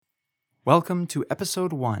Welcome to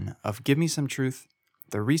episode 1 of Gimme Some Truth,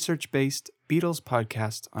 the research-based Beatles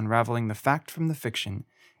podcast unraveling the fact from the fiction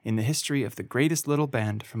in the history of the greatest little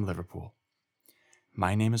band from Liverpool.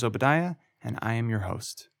 My name is Obadiah, and I am your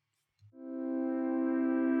host.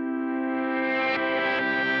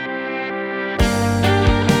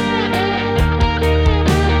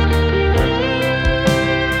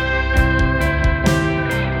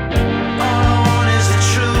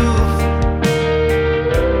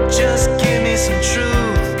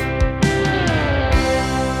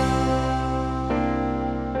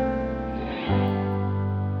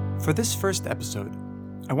 For this first episode,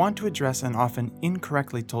 I want to address an often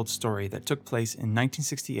incorrectly told story that took place in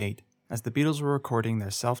 1968 as the Beatles were recording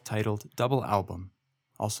their self-titled double album,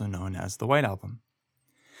 also known as the White Album.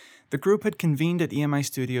 The group had convened at EMI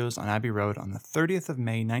Studios on Abbey Road on the 30th of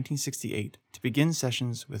May 1968 to begin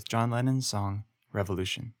sessions with John Lennon's song,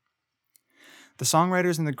 Revolution. The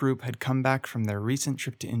songwriters in the group had come back from their recent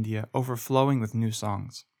trip to India overflowing with new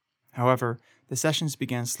songs. However, the sessions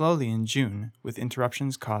began slowly in June with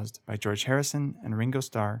interruptions caused by George Harrison and Ringo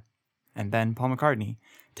Starr, and then Paul McCartney,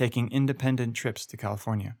 taking independent trips to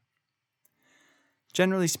California.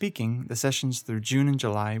 Generally speaking, the sessions through June and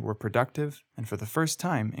July were productive and for the first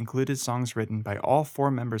time included songs written by all 4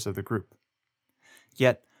 members of the group.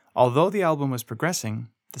 Yet, although the album was progressing,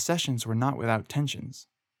 the sessions were not without tensions.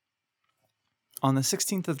 On the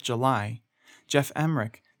 16th of July, Geoff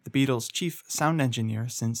Emerick, the Beatles' chief sound engineer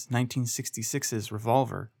since 1966's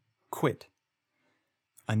Revolver, quit.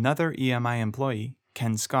 Another EMI employee,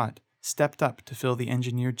 Ken Scott, stepped up to fill the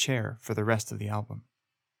engineered chair for the rest of the album.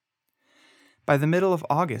 By the middle of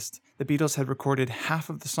August, the Beatles had recorded half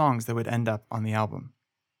of the songs that would end up on the album.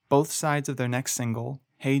 Both sides of their next single,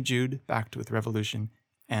 Hey Jude, backed with Revolution,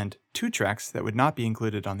 and 2 tracks that would not be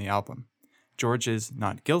included on the album, George's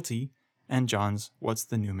Not Guilty and John's What's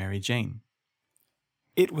the New Mary Jane.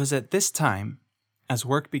 It was at this time, as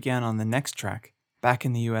work began on the next track, back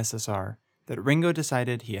in the USSR, that Ringo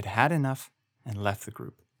decided he had had enough and left the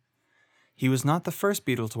group. He was not the first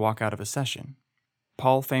Beatle to walk out of a session.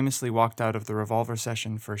 Paul famously walked out of the Revolver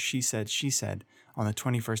session for She Said, She Said on the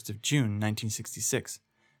 21st of June, 1966,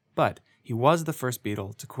 but he was the first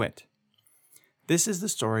Beatle to quit. This is the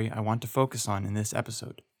story I want to focus on in this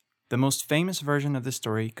episode. The most famous version of the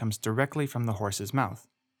story comes directly from the horse's mouth,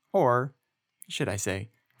 or should I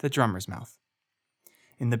say, the drummer's mouth.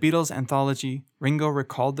 In the Beatles anthology, Ringo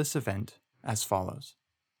recalled this event as follows.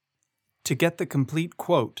 To get the complete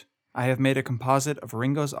quote, I have made a composite of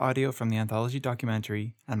Ringo's audio from the anthology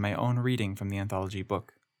documentary and my own reading from the anthology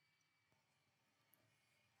book.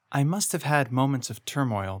 I must have had moments of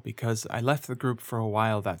turmoil because I left the group for a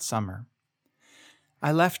while that summer.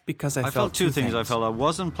 I left because I felt two things. I felt I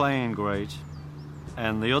wasn't playing great,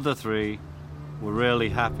 and the other 3 were really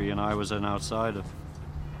happy and I was an outsider.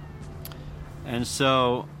 And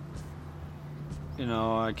so,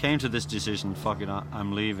 I came to this decision,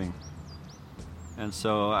 I'm leaving. And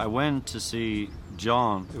so I went to see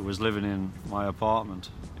John, who was living in my apartment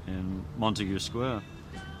in Montague Square.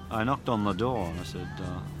 I knocked on the door and I said,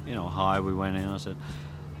 hi, we went in. I said,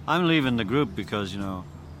 I'm leaving the group because,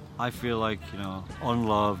 I feel like,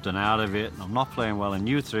 unloved and out of it and I'm not playing well and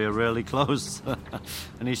you 3 are really close.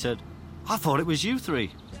 And he said, I thought it was you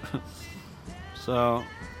 3. So,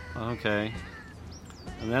 okay.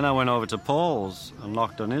 And then I went over to Paul's and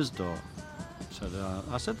knocked on his door.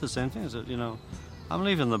 I said the same thing. I said, I'm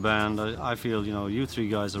leaving the band. I feel, you 3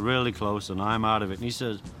 guys are really close and I'm out of it. And he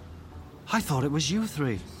said, I thought it was you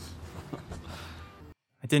 3.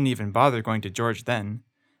 I didn't even bother going to George then.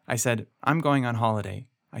 I said, I'm going on holiday.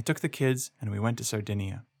 I took the kids and we went to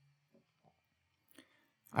Sardinia.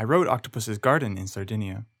 I wrote Octopus's Garden in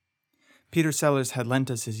Sardinia. Peter Sellers had lent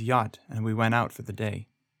us his yacht, and we went out for the day.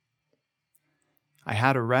 I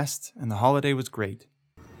had a rest, and the holiday was great.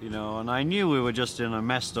 And I knew we were just in a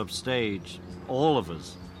messed up stage, all of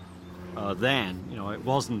us. Then, it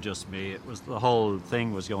wasn't just me, it was the whole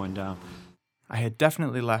thing was going down. I had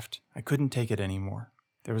definitely left. I couldn't take it anymore.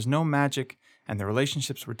 There was no magic, and the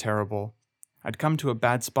relationships were terrible. I'd come to a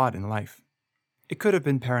bad spot in life. It could have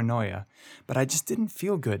been paranoia, but I just didn't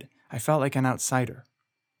feel good. I felt like an outsider.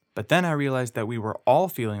 But then I realized that we were all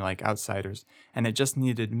feeling like outsiders, and it just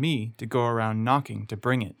needed me to go around knocking to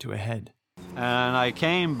bring it to a head. And I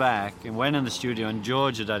came back and went in the studio, and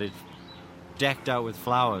George had it decked out with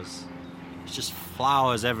flowers. It's just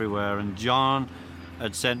flowers everywhere, and John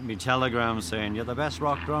had sent me telegrams saying, you're the best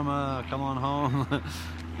rock drummer, come on home.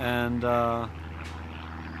 And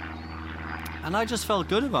I just felt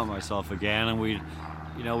good about myself again, and we'd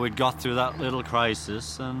got through that little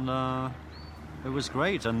crisis, and it was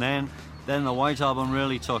great. And then then the White Album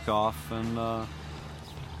really took off, and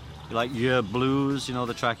like Year Blues,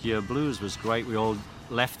 the track Year Blues was great. We all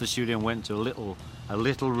left the studio and went to a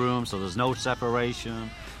little room, so there's no separation,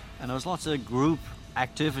 and there was lots of group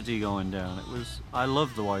activity going down. I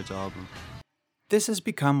loved the White Album. This has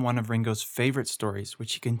become one of Ringo's favorite stories,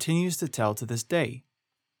 which he continues to tell to this day.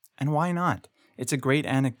 And why not? It's a great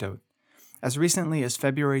anecdote. As recently as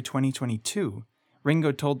February 2022,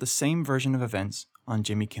 Ringo told the same version of events on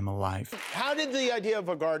Jimmy Kimmel Live. How did the idea of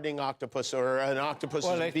a gardening octopus or an octopus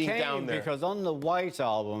being down there? Because on the White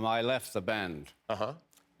Album, I left the band. Uh-huh.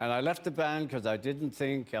 And I left the band because I didn't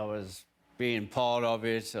think I was being part of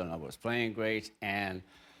it, and I was playing great. And,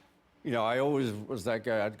 I always was that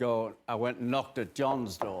guy. I went and knocked at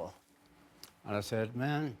John's door. And I said,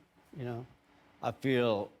 man, I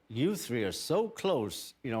feel you three are so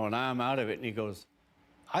close, and I'm out of it. And he goes,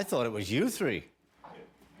 I thought it was you three.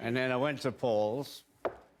 And then I went to Paul's,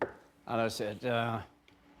 and I said,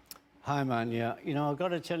 hi, man, I've got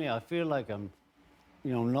to tell you, I feel like I'm,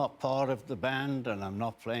 not part of the band, and I'm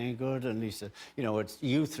not playing good. And he said, it's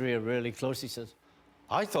you three are really close. He says,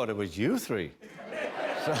 I thought it was you three.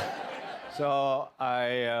 So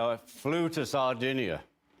I flew to Sardinia.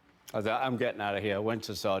 I thought, I'm getting out of here. I went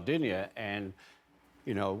to Sardinia, and,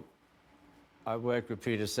 I worked with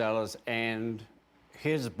Peter Sellers, and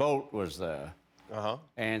his boat was there. Uh-huh.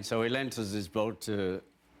 And so he lent us his boat to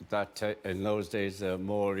in those days,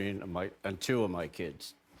 Maureen and two of my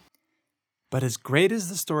kids. But as great as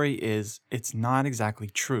the story is, it's not exactly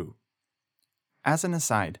true. As an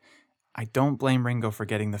aside, I don't blame Ringo for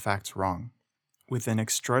getting the facts wrong. With an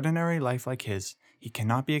extraordinary life like his, he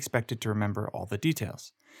cannot be expected to remember all the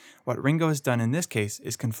details. What Ringo has done in this case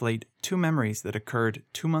is conflate two memories that occurred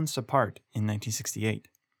 2 months apart in 1968.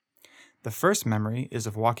 The first memory is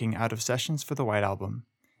of walking out of sessions for the White Album,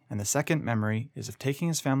 and the second memory is of taking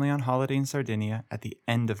his family on holiday in Sardinia at the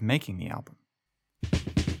end of making the album.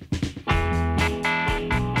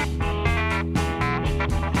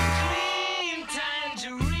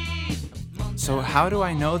 So how do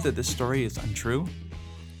I know that this story is untrue?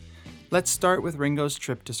 Let's start with Ringo's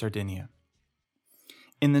trip to Sardinia.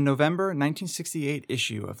 In the November 1968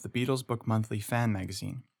 issue of the Beatles Book Monthly fan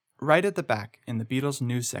magazine, right at the back in the Beatles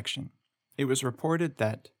news section, it was reported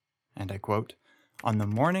that, and I quote, on the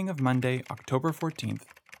morning of Monday, October 14th,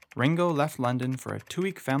 Ringo left London for a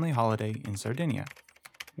 2-week family holiday in Sardinia.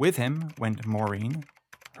 With him went Maureen,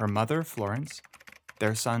 her mother Florence,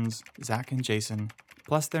 their sons Zach and Jason,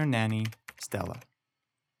 plus their nanny Stella.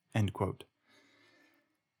 End quote.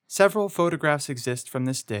 Several photographs exist from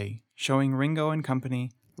this day showing Ringo and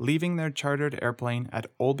company leaving their chartered airplane at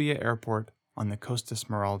Olbia Airport on the Costa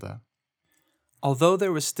Smeralda. Although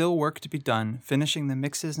there was still work to be done finishing the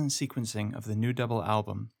mixes and sequencing of the new double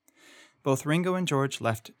album, both Ringo and George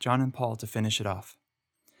left John and Paul to finish it off.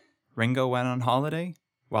 Ringo went on holiday,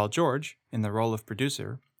 while George, in the role of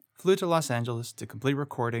producer, flew to Los Angeles to complete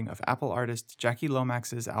recording of Apple artist Jackie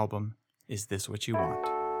Lomax's album, Is This What You Want?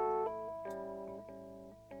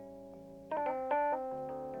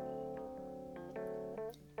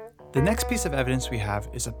 The next piece of evidence we have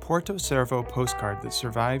is a Porto Cervo postcard that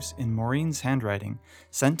survives in Maureen's handwriting,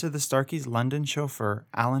 sent to the Starkeys' London chauffeur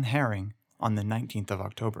Alan Herring on the 19th of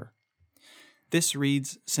October. This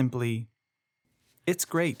reads simply, "It's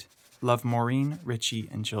great. Love Maureen, Richie,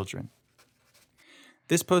 and children."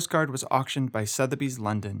 This postcard was auctioned by Sotheby's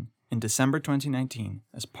London in December 2019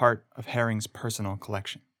 as part of Herring's personal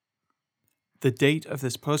collection. The date of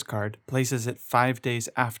this postcard places it 5 days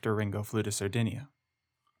after Ringo flew to Sardinia.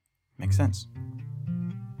 Makes sense.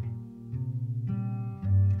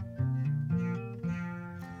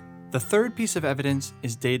 The third piece of evidence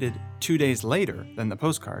is dated 2 days later than the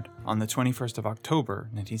postcard, on the 21st of October,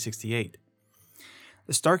 1968.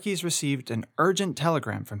 The Starkeys received an urgent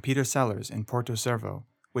telegram from Peter Sellers in Porto Cervo,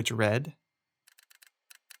 which read,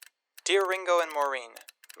 "Dear Ringo and Maureen,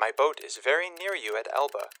 my boat is very near you at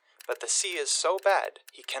Elba, but the sea is so bad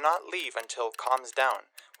he cannot leave until it calms down,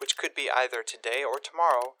 which could be either today or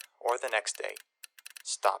tomorrow, or the next day.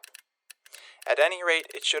 Stop. At any rate,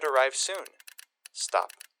 it should arrive soon.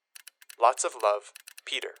 Stop. Lots of love,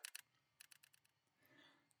 Peter."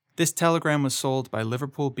 This telegram was sold by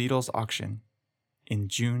Liverpool Beatles Auction in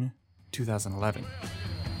June 2011.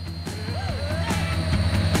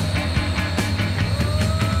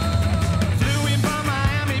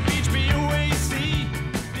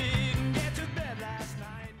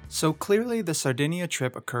 So clearly the Sardinia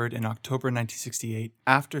trip occurred in October 1968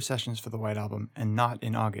 after sessions for the White Album and not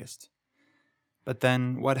in August. But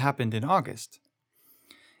then what happened in August?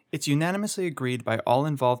 It's unanimously agreed by all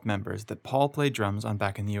involved members that Paul played drums on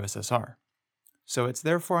Back in the USSR. so it's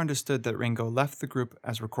therefore understood that Ringo left the group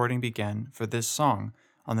as recording began for this song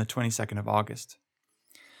on the 22nd of August.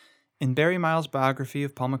 In Barry Miles' biography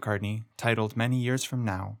of Paul McCartney, titled Many Years From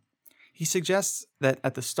Now, he suggests that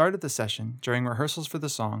at the start of the session, during rehearsals for the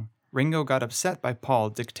song, Ringo got upset by Paul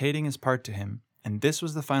dictating his part to him, and this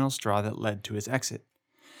was the final straw that led to his exit.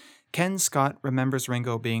 Ken Scott remembers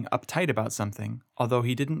Ringo being uptight about something, although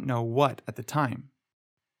he didn't know what at the time.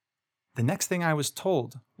 The next thing I was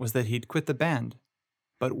told was that he'd quit the band,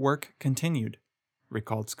 but work continued,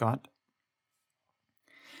 recalled Scott.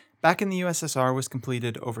 Back in the USSR was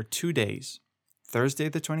completed over 2 days, Thursday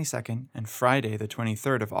the 22nd and Friday the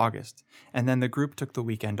 23rd of August, and then the group took the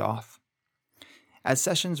weekend off. As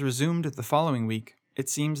sessions resumed the following week, it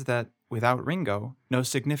seems that, without Ringo, no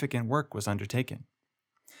significant work was undertaken.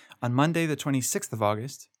 On Monday the 26th of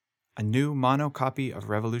August, a new mono copy of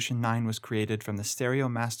Revolution 9 was created from the stereo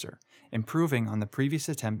master, improving on the previous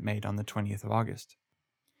attempt made on the 20th of August.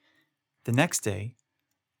 The next day,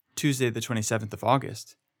 Tuesday the 27th of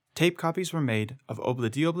August, tape copies were made of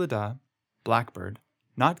Obladi Oblada, Blackbird,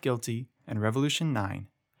 Not Guilty, and Revolution 9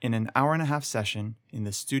 in an hour-and-a-half session in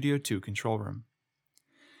the Studio 2 control room.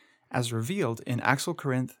 As revealed in Axel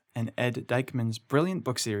Corinth and Ed Dykman's brilliant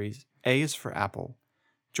book series, A is for Apple,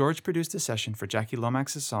 George produced a session for Jackie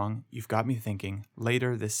Lomax's song You've Got Me Thinking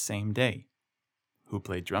later this same day. Who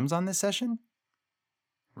played drums on this session?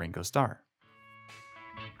 Ringo Starr.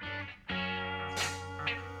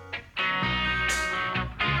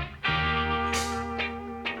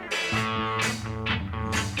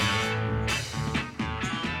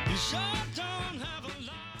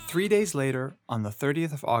 Three days later, on the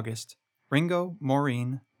 30th of August, Ringo,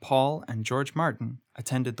 Maureen, Paul, and George Martin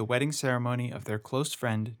attended the wedding ceremony of their close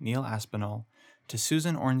friend Neil Aspinall to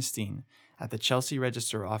Susan Ornstein at the Chelsea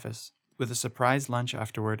Register office, with a surprise lunch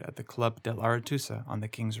afterward at the Club del Aretusa on the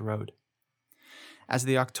King's Road. As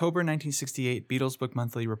the October 1968 Beatles Book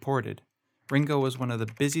Monthly reported, Ringo was one of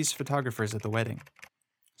the busiest photographers at the wedding,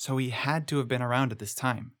 so he had to have been around at this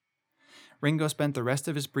time. Ringo spent the rest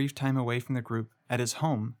of his brief time away from the group at his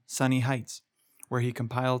home, Sunny Heights, where he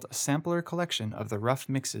compiled a sampler collection of the rough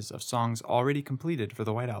mixes of songs already completed for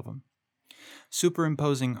the White Album.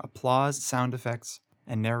 Superimposing applause, sound effects,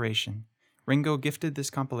 and narration, Ringo gifted this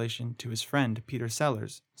compilation to his friend Peter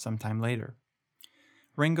Sellers sometime later.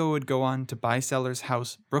 Ringo would go on to buy Sellers'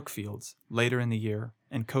 house, Brookfields, later in the year,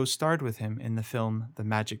 and co-starred with him in the film The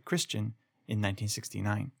Magic Christian in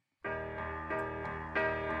 1969.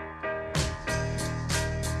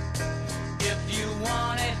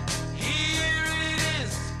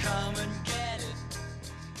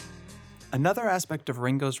 Another aspect of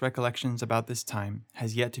Ringo's recollections about this time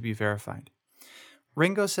has yet to be verified.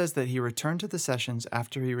 Ringo says that he returned to the sessions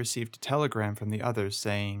after he received a telegram from the others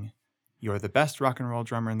saying, "You're the best rock and roll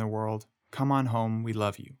drummer in the world. Come on home, we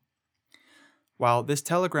love you." While this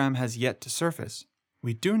telegram has yet to surface,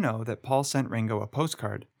 we do know that Paul sent Ringo a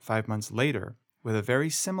postcard 5 months later with a very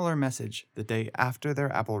similar message the day after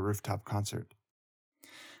their Apple rooftop concert.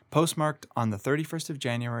 Postmarked on the 31st of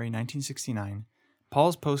January 1969,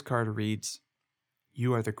 Paul's postcard reads,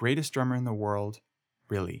 "You are the greatest drummer in the world,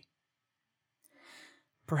 really."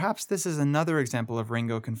 Perhaps this is another example of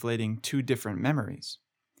Ringo conflating two different memories.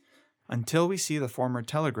 Until we see the former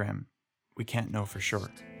telegram, we can't know for sure.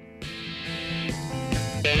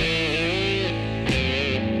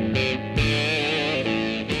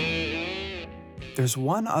 There's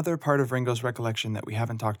one other part of Ringo's recollection that we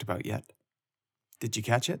haven't talked about yet. Did you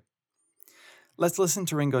catch it? Let's listen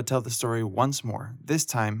to Ringo tell the story once more, this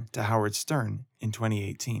time to Howard Stern in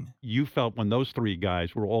 2018. You felt when those three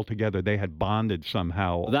guys were all together, they had bonded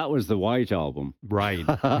somehow. That was the White Album. Right.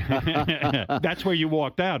 That's where you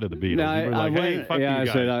walked out of the Beatles. No, you were like, hey, fuck you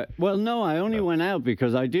guys. I only went out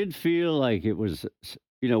because I did feel like it was,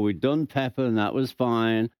 we'd done Pepper and that was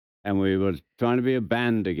fine. And we were trying to be a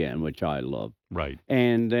band again, which I love. Right.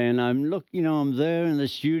 And then I'm there in the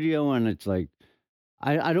studio and it's like,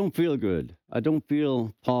 I don't feel good. I don't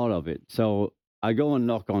feel part of it. So I go and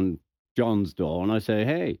knock on John's door and I say,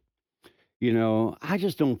 hey, I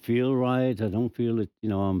just don't feel right. I don't feel that,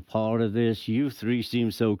 I'm part of this. You three seem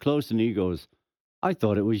so close. And he goes, I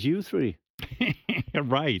thought it was you three.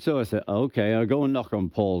 Right. So I said, okay. I go and knock on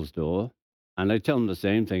Paul's door and I tell him the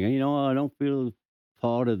same thing. I don't feel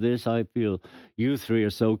part of this. I feel you three are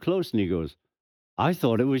so close. And he goes, I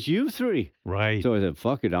thought it was you three. Right. So I said,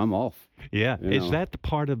 fuck it, I'm off. Yeah. Is that the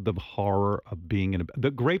part of the horror of being in a band?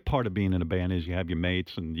 The great part of being in a band is you have your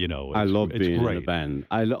mates and, I love being great. in a band.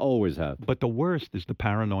 I always have. But the worst is the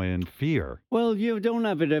paranoia and fear. Well, you don't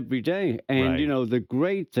have it every day. And, right. The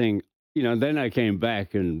great thing, then I came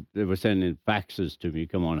back and they were sending faxes to me,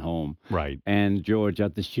 come on home. Right. And George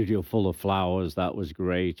at the studio full of flowers. That was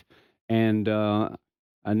great. And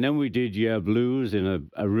then we did Yeah Blues in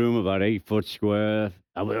a room about 8 foot square.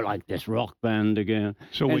 And we were like this rock band again.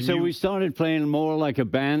 So we started playing more like a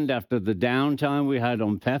band after the downtime we had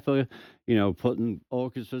on Pepper, putting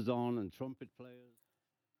orchestras on and trumpet players.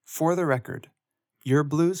 For the record, Your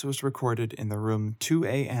Blues was recorded in the room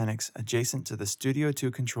 2A Annex adjacent to the Studio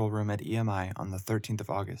 2 control room at EMI on the 13th of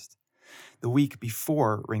August, the week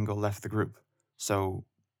before Ringo left the group. So,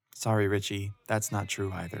 sorry Richie, that's not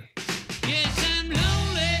true either. Yes, I'm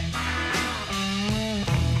lonely.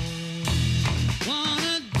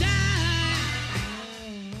 Wanna die.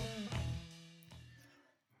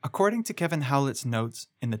 According to Kevin Howlett's notes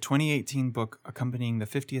in the 2018 book accompanying the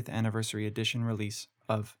 50th anniversary edition release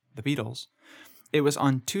of The Beatles, it was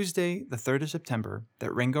on Tuesday, the 3rd of September,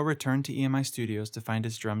 that Ringo returned to EMI Studios to find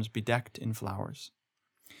his drums bedecked in flowers.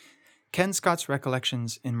 Ken Scott's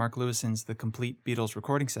recollections in Mark Lewisohn's The Complete Beatles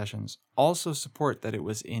Recording Sessions also support that it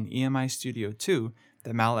was in EMI Studio 2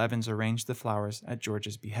 that Mal Evans arranged the flowers at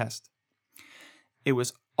George's behest. It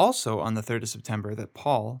was also on the 3rd of September that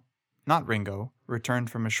Paul, not Ringo, returned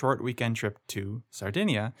from a short weekend trip to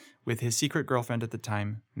Sardinia with his secret girlfriend at the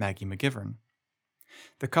time, Maggie McGivern.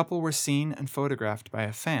 The couple were seen and photographed by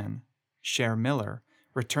a fan, Cher Miller,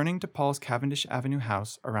 returning to Paul's Cavendish Avenue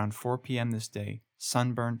house around 4 p.m. this day,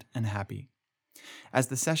 sunburnt and happy. As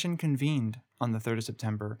the session convened on the 3rd of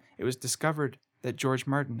September, it was discovered that George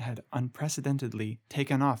Martin had unprecedentedly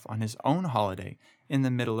taken off on his own holiday in the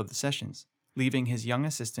middle of the sessions, leaving his young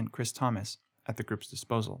assistant Chris Thomas at the group's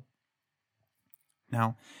disposal.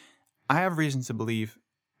 Now, I have reason to believe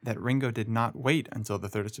that Ringo did not wait until the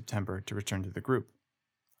 3rd of September to return to the group.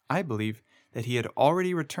 I believe that he had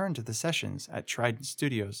already returned to the sessions at Trident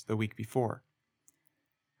Studios the week before.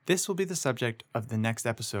 This will be the subject of the next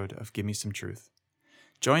episode of Gimme Some Truth.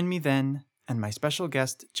 Join me then and my special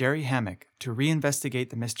guest Jerry Hammack to reinvestigate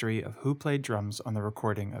the mystery of who played drums on the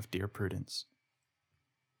recording of Dear Prudence.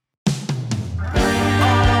 All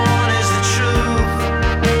I want is the truth.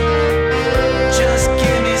 Just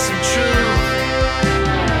give me some truth.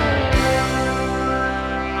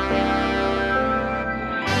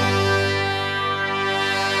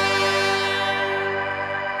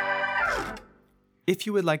 If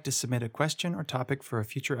you would like to submit a question or topic for a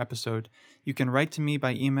future episode, you can write to me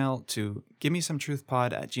by email to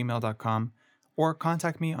gimmesometruthpod@gmail.com or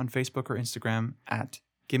contact me on Facebook or Instagram at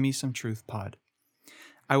gimmesometruthpod.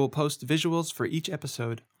 I will post visuals for each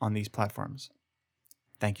episode on these platforms.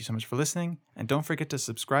 Thank you so much for listening, and don't forget to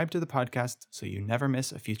subscribe to the podcast so you never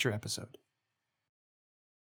miss a future episode.